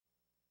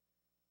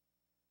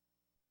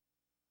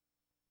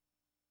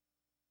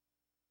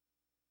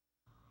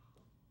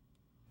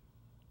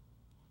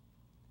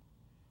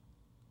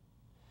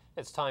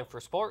It's time for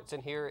sports,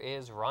 and here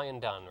is Ryan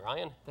Dunn.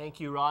 Ryan? Thank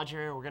you,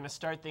 Roger. We're going to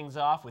start things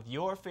off with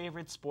your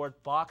favorite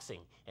sport, boxing.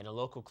 And a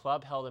local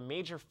club held a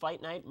major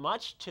fight night,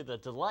 much to the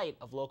delight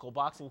of local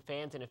boxing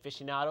fans and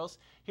aficionados.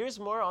 Here's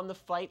more on the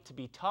fight to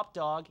be top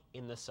dog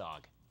in the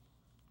SOG.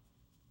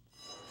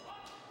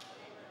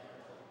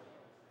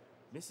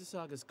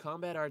 Mississauga's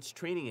Combat Arts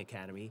Training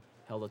Academy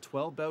held a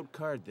 12-bout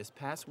card this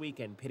past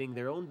weekend, pitting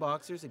their own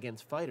boxers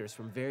against fighters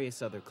from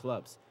various other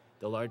clubs.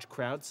 The large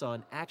crowd saw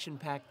an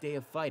action-packed day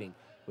of fighting,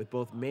 with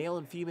both male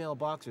and female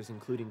boxers,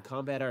 including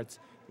Combat Arts'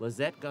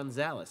 Lizette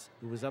Gonzalez,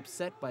 who was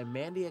upset by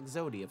Mandy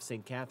Exodi of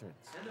St. Catharines.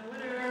 And the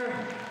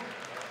winner,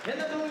 in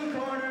the blue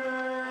corner,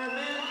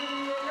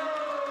 Mandy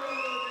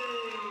Exodi.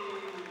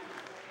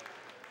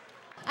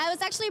 I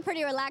was actually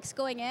pretty relaxed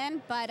going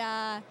in, but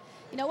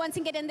you know, once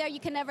you get in there,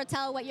 you can never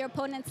tell what your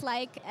opponent's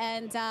like.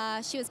 And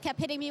she kept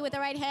hitting me with the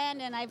right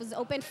hand, and I was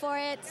open for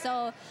it.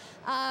 So,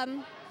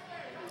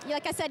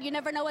 like I said, you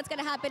never know what's going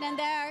to happen in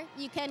there.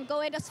 You can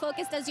go in as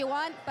focused as you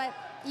want, but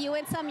you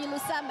win some, you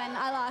lose some, and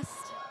I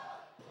lost.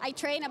 I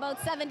train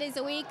about 7 days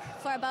a week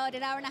for about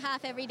an hour and a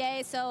half every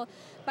day, so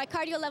my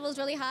cardio level is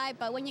really high,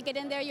 but when you get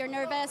in there, you're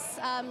nervous,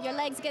 your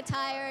legs get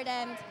tired,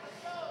 and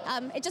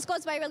it just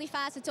goes by really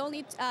fast. It's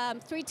only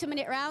 3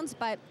 two-minute rounds,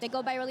 but they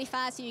go by really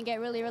fast, and you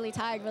get really, really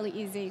tired really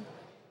easy.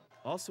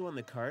 Also on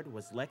the card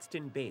was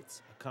Lexton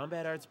Bates, a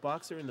Combat Arts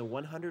boxer in the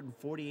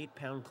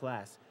 148-pound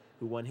class,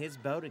 who won his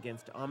bout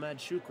against Ahmad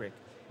Shukrik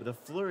with a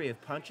flurry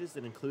of punches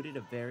that included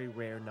a very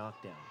rare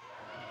knockdown.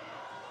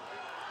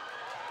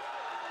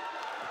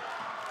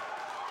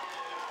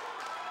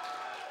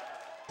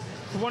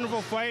 It's a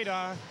wonderful fight.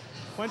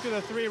 Went through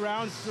the 3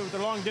 rounds with the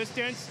long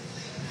distance.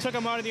 Took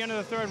him out at the end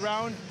of the 3rd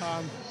round.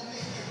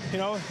 You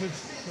know, it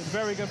was a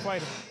very good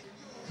fight.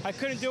 I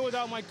couldn't do it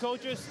without my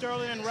coaches,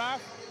 Sterling and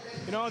Raph.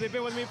 You know, they've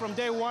been with me from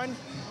day one,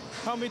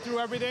 helped me through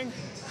everything.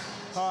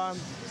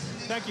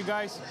 Thank you,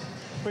 guys.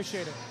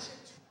 Appreciate it.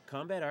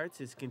 Combat Arts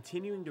is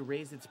continuing to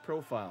raise its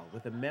profile,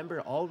 with a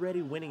member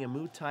already winning a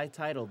Muay Thai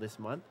title this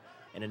month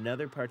and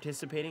another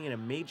participating in a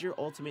major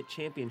Ultimate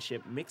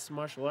Championship mixed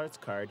martial arts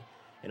card,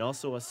 and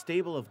also a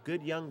stable of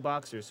good young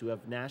boxers who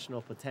have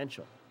national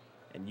potential.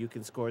 And you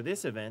can score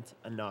this event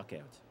a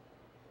knockout.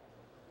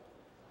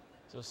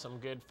 So some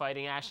good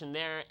fighting action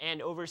there.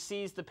 And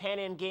overseas, the Pan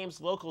Am Games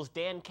locals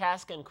Dan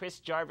Casca and Chris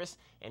Jarvis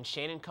and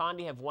Shannon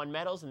Condi have won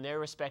medals in their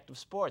respective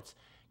sports.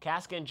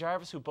 Casca and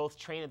Jarvis, who both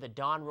train at the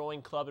Don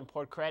Rowing Club in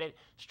Port Credit,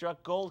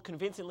 struck gold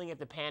convincingly at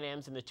the Pan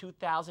Ams in the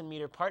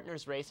 2,000-meter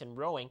partners race in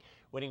rowing,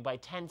 winning by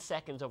 10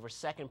 seconds over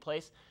 2nd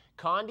place.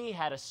 Condi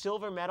had a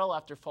silver medal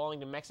after falling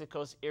to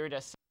Mexico's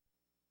Irida